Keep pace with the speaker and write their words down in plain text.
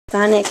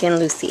Sonic and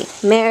Lucy,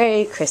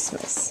 Merry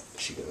Christmas.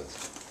 She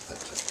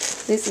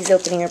goes. Lucy's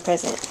opening her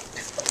present.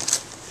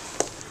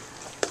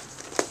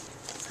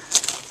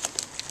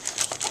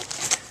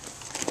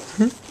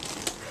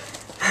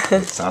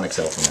 Sonic's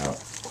helping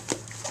out.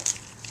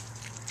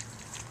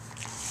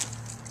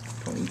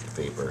 Don't eat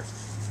the paper.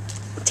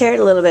 Tear it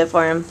a little bit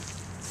for him.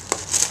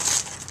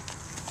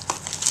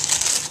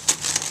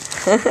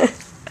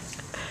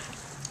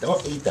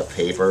 Don't eat the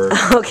paper.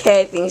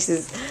 Okay, I think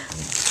she's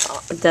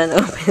done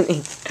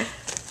opening.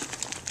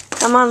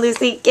 Come on,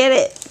 Lucy, get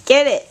it.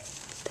 Get it.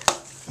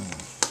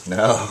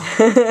 No.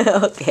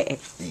 Okay.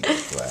 Eat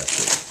the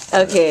plastic.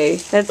 Okay,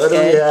 that's What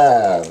good. do we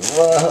have?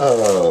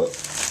 Whoa.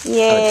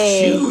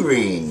 Yay. A shoe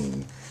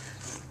ring.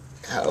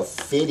 How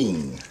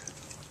fitting.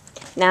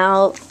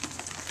 Now,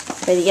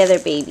 for the other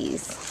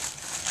babies.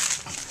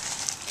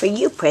 For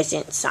you,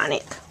 present,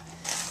 Sonic.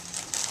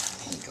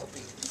 There you go,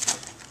 baby.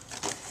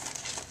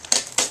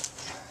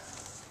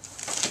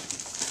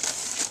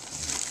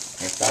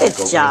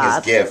 Good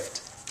job. His gift.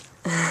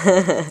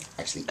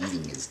 Actually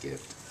eating his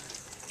gift.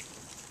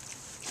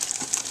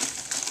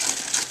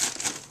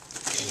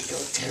 There you go,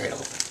 tear it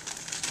open.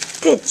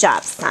 Good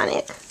job,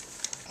 Sonic.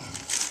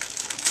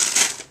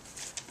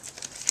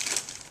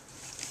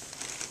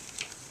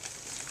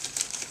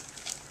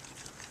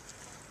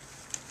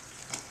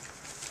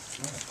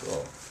 Oh,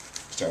 cool.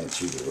 He's trying to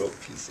chew the rope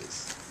pieces.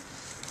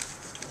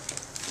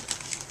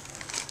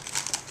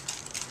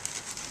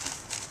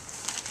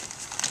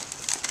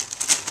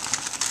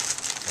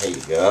 There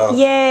you go.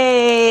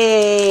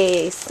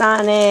 Yay,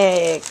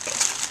 Sonic.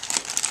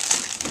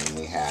 And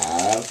we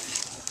have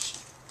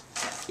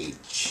a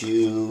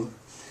chew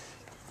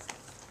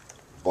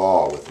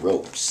ball with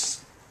ropes.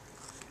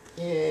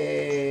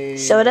 Yay.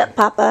 Show it up,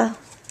 Papa.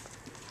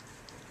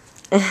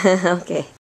 Okay.